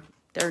whatever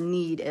their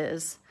need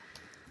is.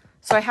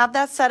 So I have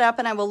that set up,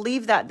 and I will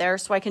leave that there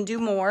so I can do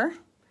more.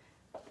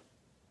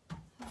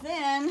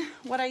 Then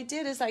what I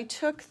did is I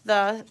took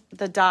the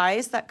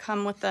dies that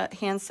come with the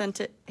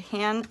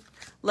hand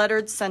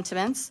lettered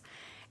sentiments,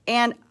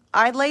 and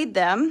I laid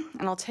them,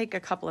 and I'll take a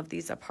couple of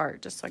these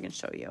apart just so I can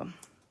show you.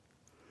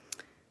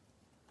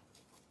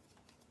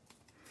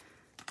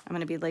 I'm going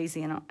to be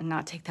lazy and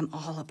not take them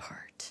all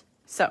apart.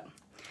 So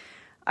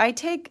I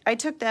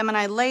took them and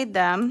I laid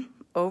them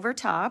over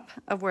top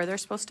of where they're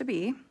supposed to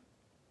be.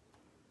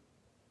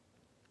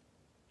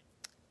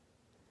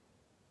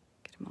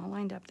 Get them all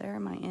lined up there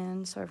on my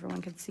end so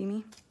everyone can see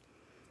me.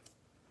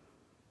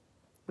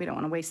 we don't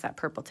want to waste that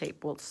purple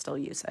tape. We'll still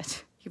use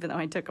it, even though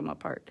I took them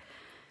apart.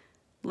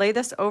 Lay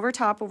this over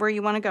top of where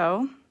you want to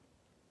go.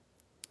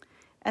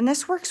 And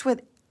this works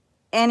with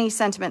any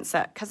sentiment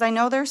set, because I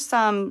know there's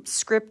some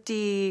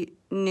scripty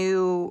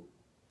new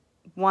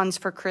ones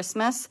for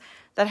Christmas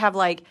that have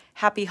like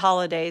Happy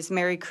Holidays,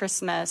 Merry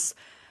Christmas.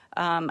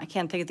 I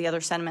can't think of the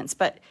other sentiments,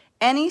 but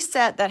any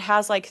set that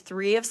has like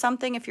 3 of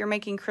something, if you're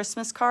making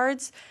Christmas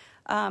cards,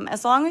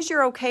 as long as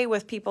you're okay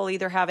with people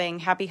either having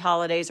Happy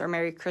Holidays or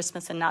Merry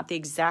Christmas and not the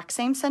exact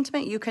same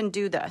sentiment, you can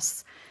do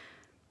this.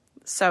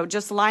 So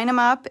just line them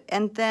up,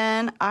 and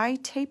then I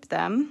tape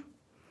them,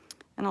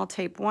 and I'll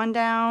tape one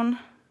down.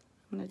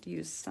 I'm going to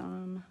use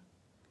some.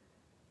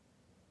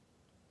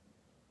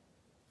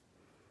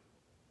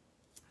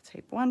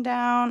 Tape one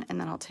down, and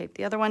then I'll tape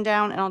the other one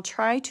down, and I'll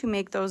try to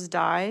make those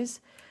dies.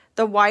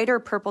 The wider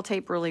purple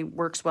tape really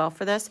works well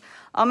for this.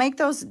 I'll make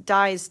those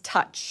dies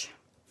touch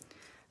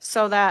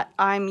so that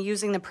I'm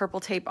using the purple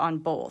tape on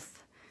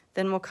both.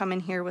 Then we'll come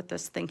in here with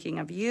this Thinking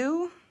of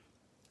You.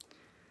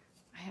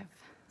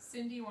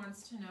 Cindy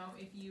wants to know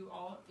if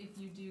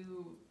you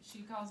do,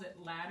 she calls it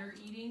ladder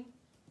eating.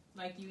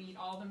 Like you eat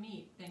all the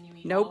meat, then you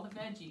eat all the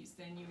veggies,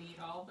 then you eat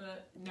all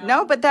the...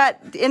 No, but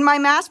that, in my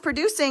mass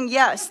producing,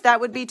 yes, that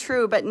would be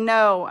true. But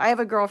no, I have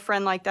a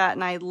girlfriend like that,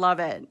 and I love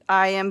it.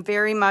 I am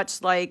very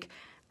much like,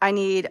 I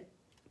need,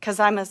 because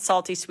I'm a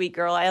salty sweet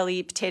girl, I'll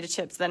eat potato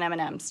chips, then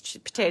M&Ms.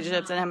 Potato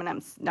chips and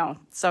M&Ms. No,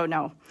 so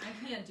no.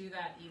 I can't do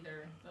that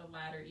either, the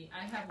ladder eat.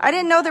 I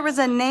didn't know there was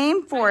a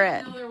name for it. I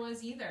didn't know there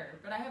was either,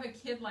 but I have a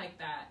kid like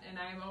that, and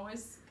I'm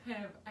always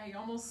I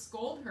almost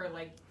scold her,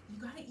 like, you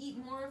gotta eat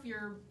more of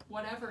your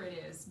whatever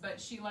it is, but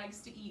she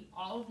likes to eat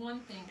all of one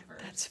thing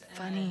first. That's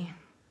funny.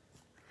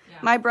 Yeah.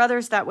 My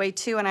brother's that way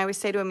too, and I always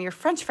say to him, your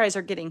French fries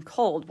are getting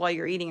cold while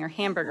you're eating your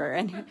hamburger,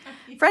 and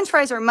French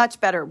fries are much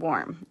better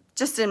warm,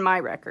 just in my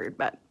record.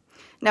 But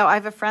no, I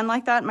have a friend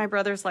like that, and my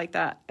brother's like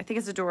that. I think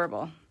it's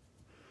adorable.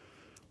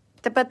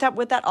 But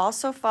would that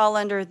also fall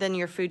under then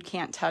your food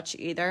can't touch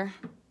either?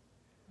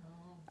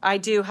 Oh. I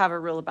do have a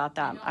rule about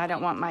that. I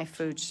don't want my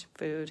food.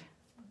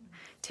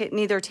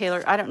 Neither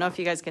Taylor, I don't know if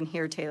you guys can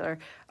hear Taylor,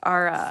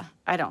 I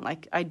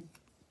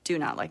do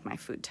not like my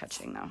food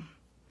touching though.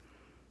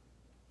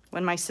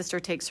 When my sister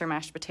takes her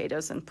mashed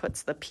potatoes and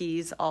puts the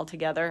peas all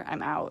together,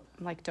 I'm out.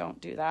 I'm like, don't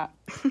do that.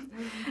 When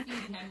we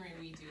feed Henry,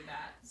 we do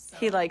that. So,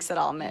 he likes it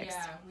all mixed.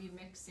 Yeah, we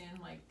mix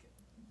in like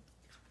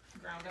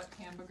ground up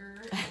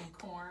hamburger and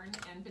corn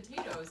and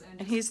potatoes.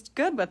 And he's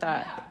good with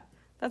that. Yeah.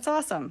 That's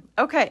awesome.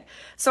 Okay,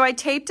 so I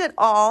taped it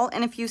all,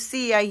 and if you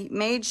see, I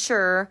made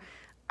sure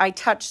I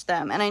touched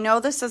them. And I know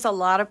this is a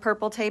lot of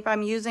purple tape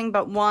I'm using,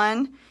 but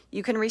 1,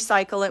 you can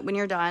recycle it when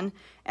you're done.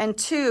 And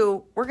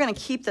 2, we're going to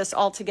keep this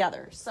all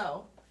together.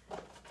 So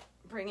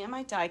bring in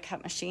my die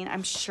cut machine.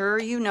 I'm sure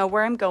you know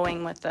where I'm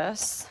going with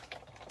this,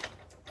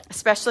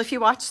 especially if you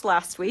watched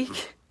last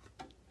week.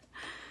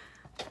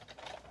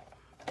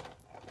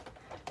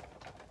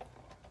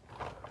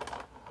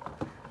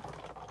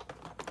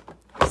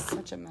 It's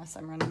such a mess.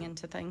 I'm running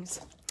into things.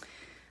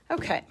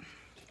 Okay.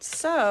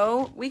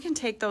 So we can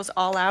take those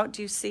all out.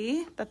 Do you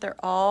see that they're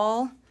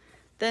all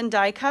then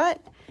die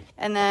cut?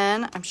 And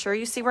then I'm sure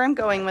you see where I'm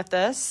going with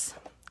this.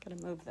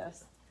 Gotta move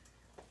this.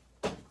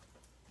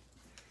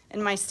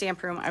 In my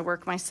stamp room, I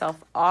work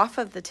myself off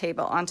of the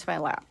table onto my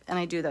lap, and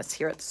I do this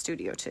here at the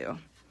studio too.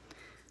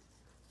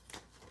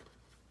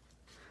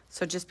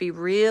 So just be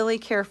really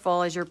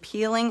careful as you're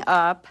peeling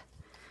up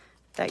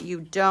that you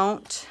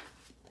don't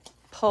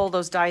pull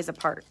those dies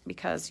apart,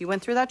 because you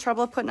went through that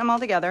trouble of putting them all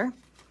together.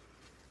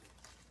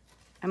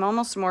 I'm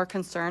almost more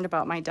concerned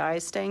about my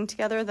dies staying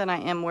together than I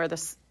am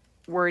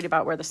worried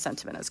about where the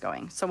sentiment is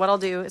going. So what I'll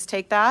do is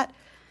take that,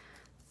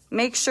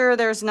 make sure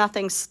there's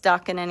nothing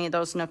stuck in any of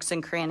those nooks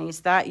and crannies.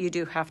 That you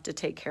do have to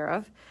take care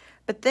of.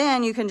 But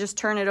then you can just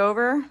turn it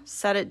over,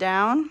 set it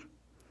down,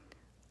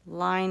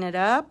 line it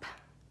up.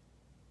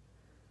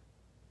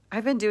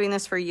 I've been doing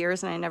this for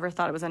years, and I never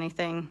thought it was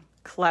anything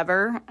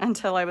clever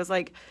until I was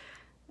like,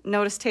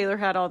 notice Taylor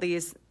had all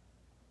these,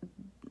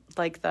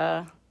 like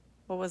the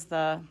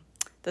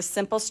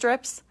simple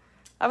strips.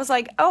 I was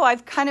like, oh,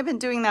 I've kind of been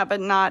doing that, but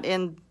not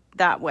in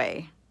that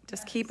way.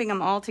 Just keeping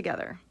them all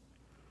together.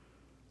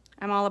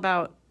 I'm all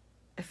about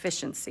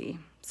efficiency.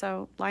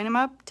 So line them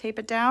up, tape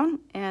it down,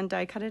 and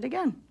die cut it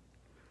again.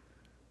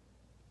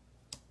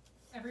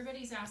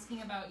 Everybody's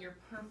asking about your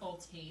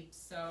purple tape,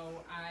 so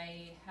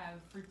I have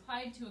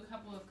replied to a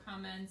couple of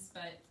comments,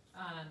 but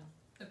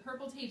the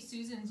purple tape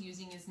Susan's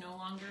using is no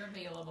longer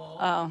available.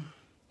 Oh.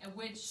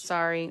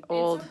 Sorry,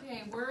 old. It's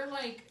okay. We're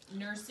like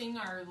nursing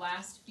our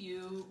last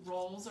few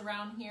rolls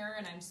around here,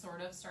 and I'm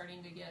sort of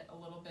starting to get a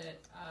little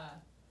bit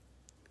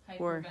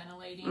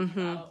hyperventilating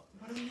about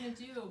what are we going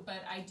to do.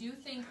 But I do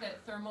think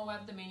that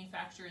ThermoWeb, the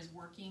manufacturer, is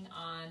working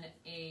on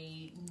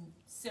a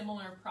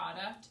similar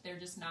product. They're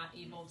just not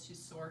able to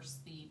source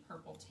the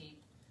purple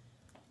tape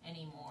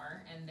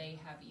anymore, and they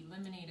have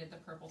eliminated the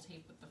purple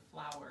tape with the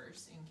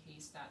flowers in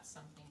case that's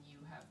something you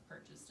have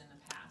purchased in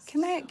the past.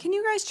 Can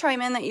you guys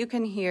chime in that you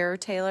can hear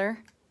Taylor?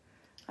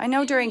 I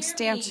know during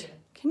stamped.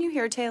 Can you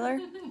hear Taylor?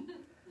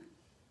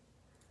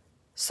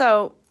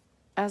 So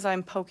as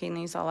I'm poking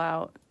these all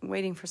out,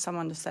 waiting for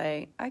someone to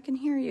say, I can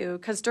hear you.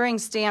 Because during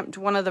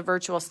one of the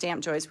virtual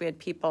Stamp Joys, we had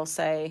people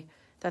say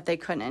that they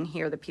couldn't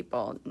hear the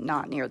people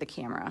not near the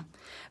camera.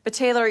 But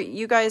Taylor,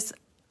 you guys,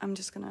 I'm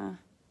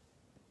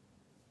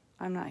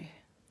not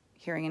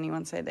hearing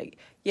anyone say that.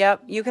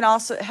 Yep, you can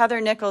also,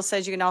 Heather Nichols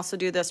says you can also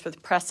do this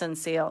with press and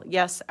seal.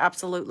 Yes,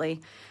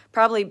 absolutely.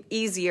 Probably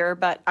easier,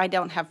 but I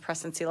don't have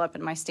press and seal up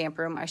in my stamp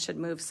room. I should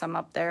move some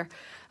up there.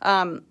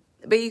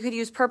 But you could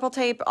use purple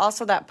tape,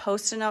 also that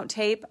Post-it note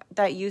tape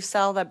that you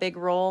sell, that big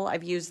roll.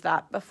 I've used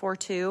that before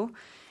too.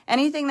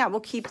 Anything that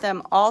will keep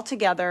them all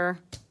together,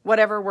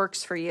 whatever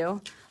works for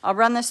you. I'll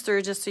run this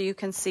through just so you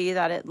can see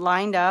that it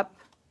lined up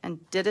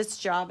and did its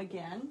job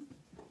again.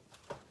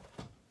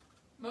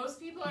 Most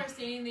people are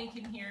saying they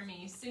can hear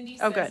me. Cindy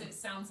says it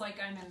sounds like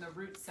I'm in the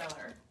root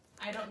cellar.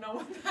 I don't know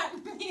what that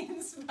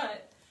means,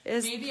 but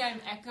maybe I'm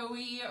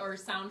echoey or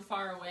sound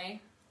far away.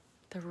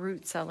 The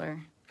root cellar.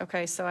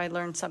 Okay, so I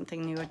learned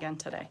something new again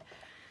today.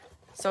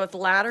 So it's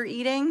ladder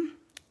eating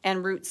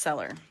and root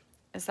cellar.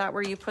 Is that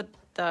where you put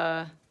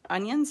the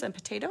onions and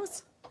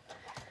potatoes?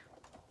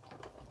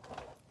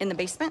 In the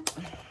basement?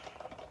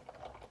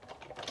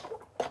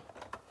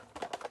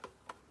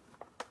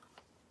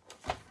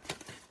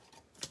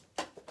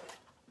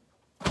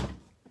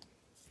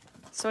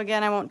 So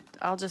again,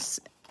 I'll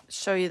just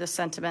show you the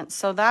sentiments.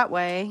 So that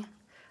way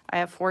I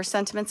have 4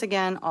 sentiments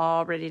again,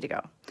 all ready to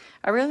go.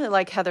 I really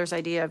like Heather's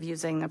idea of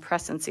using the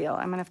press and seal.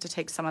 I'm gonna have to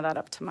take some of that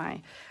up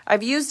to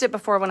I've used it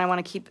before when I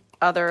wanna keep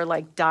other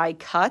like die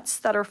cuts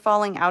that are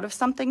falling out of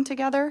something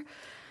together,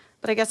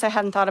 but I guess I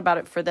hadn't thought about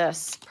it for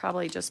this,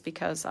 probably just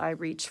because I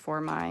reach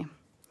for my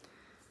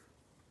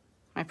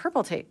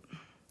purple tape.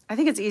 I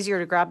think it's easier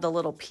to grab the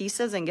little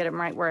pieces and get them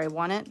right where I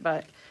want it,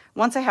 but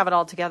once I have it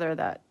all together,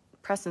 that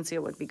press and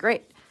seal would be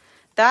great.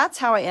 That's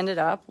how I ended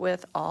up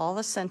with all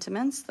the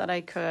sentiments that I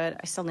could.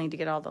 I still need to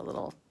get all the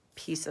little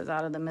pieces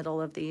out of the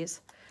middle of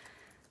these.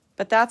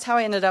 But that's how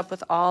I ended up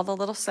with all the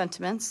little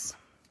sentiments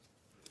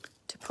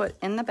to put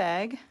in the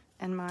bag,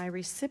 and my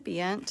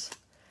recipient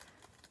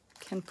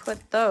can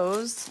put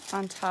those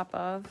on top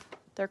of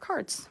their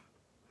cards.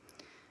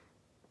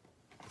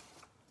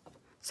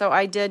 So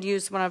I did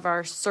use one of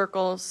our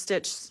circle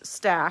stitch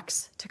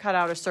stacks to cut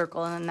out a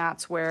circle, and then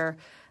that's where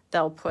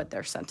they'll put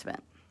their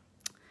sentiment.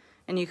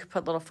 And you could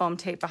put little foam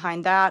tape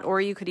behind that,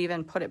 or you could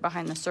even put it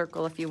behind the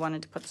circle if you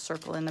wanted to put the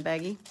circle in the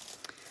baggie.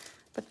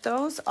 But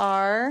those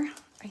are,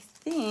 I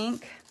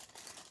think,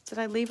 did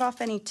I leave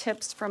off any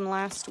tips from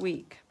last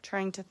week? I'm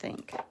trying to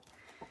think. I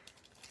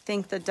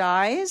think the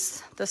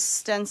dies, the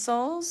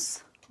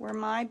stencils were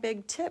my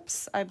big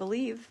tips, I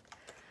believe.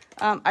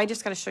 I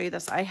just got to show you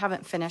this. I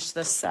haven't finished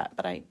this set,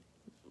 but I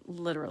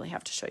literally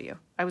have to show you.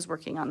 I was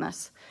working on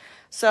this.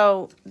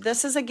 So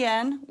this is,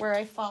 again, where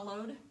I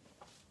followed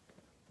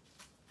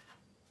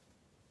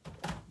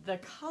the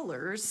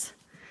colors,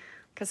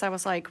 because I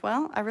was like,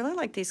 well, I really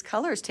like these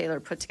colors Taylor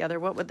put together.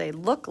 What would they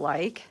look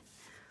like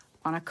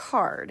on a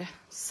card?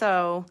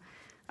 So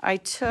I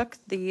took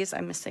these.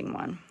 I'm missing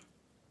one.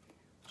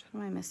 Which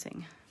one am I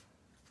missing?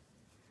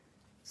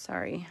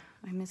 Sorry,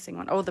 I'm missing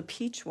one. Oh, the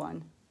peach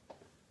one.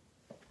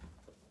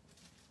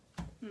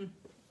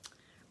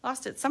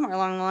 Lost it somewhere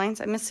along the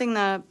lines. I'm missing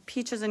the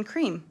peaches and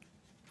cream.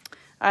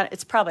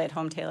 It's probably at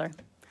home, Taylor,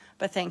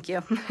 but thank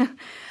you.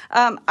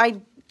 I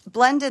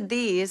blended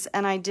these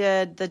and I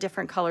did the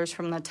different colors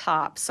from the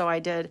top. So I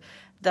did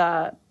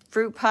the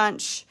fruit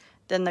punch,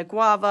 then the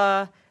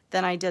guava,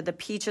 then I did the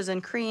peaches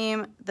and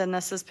cream, then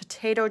this is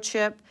potato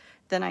chip,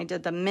 then I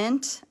did the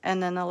mint,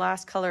 and then the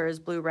last color is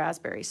blue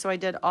raspberry. So I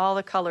did all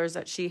the colors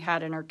that she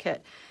had in her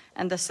kit.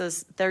 And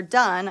they're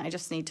done, I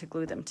just need to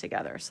glue them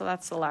together. So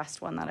that's the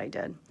last one that I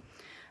did.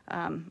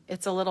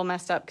 It's a little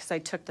messed up because I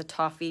took the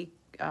toffee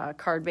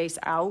card base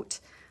out.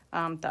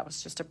 That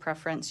was just a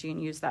preference. You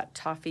can use that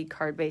toffee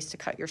card base to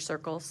cut your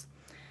circles.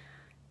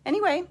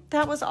 Anyway,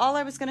 that was all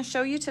I was going to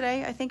show you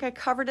today. I think I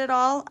covered it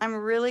all. I'm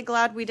really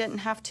glad we didn't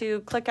have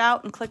to click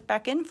out and click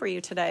back in for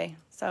you today.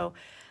 So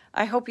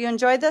I hope you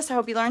enjoyed this. I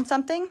hope you learned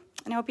something,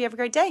 and I hope you have a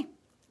great day.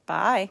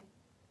 Bye.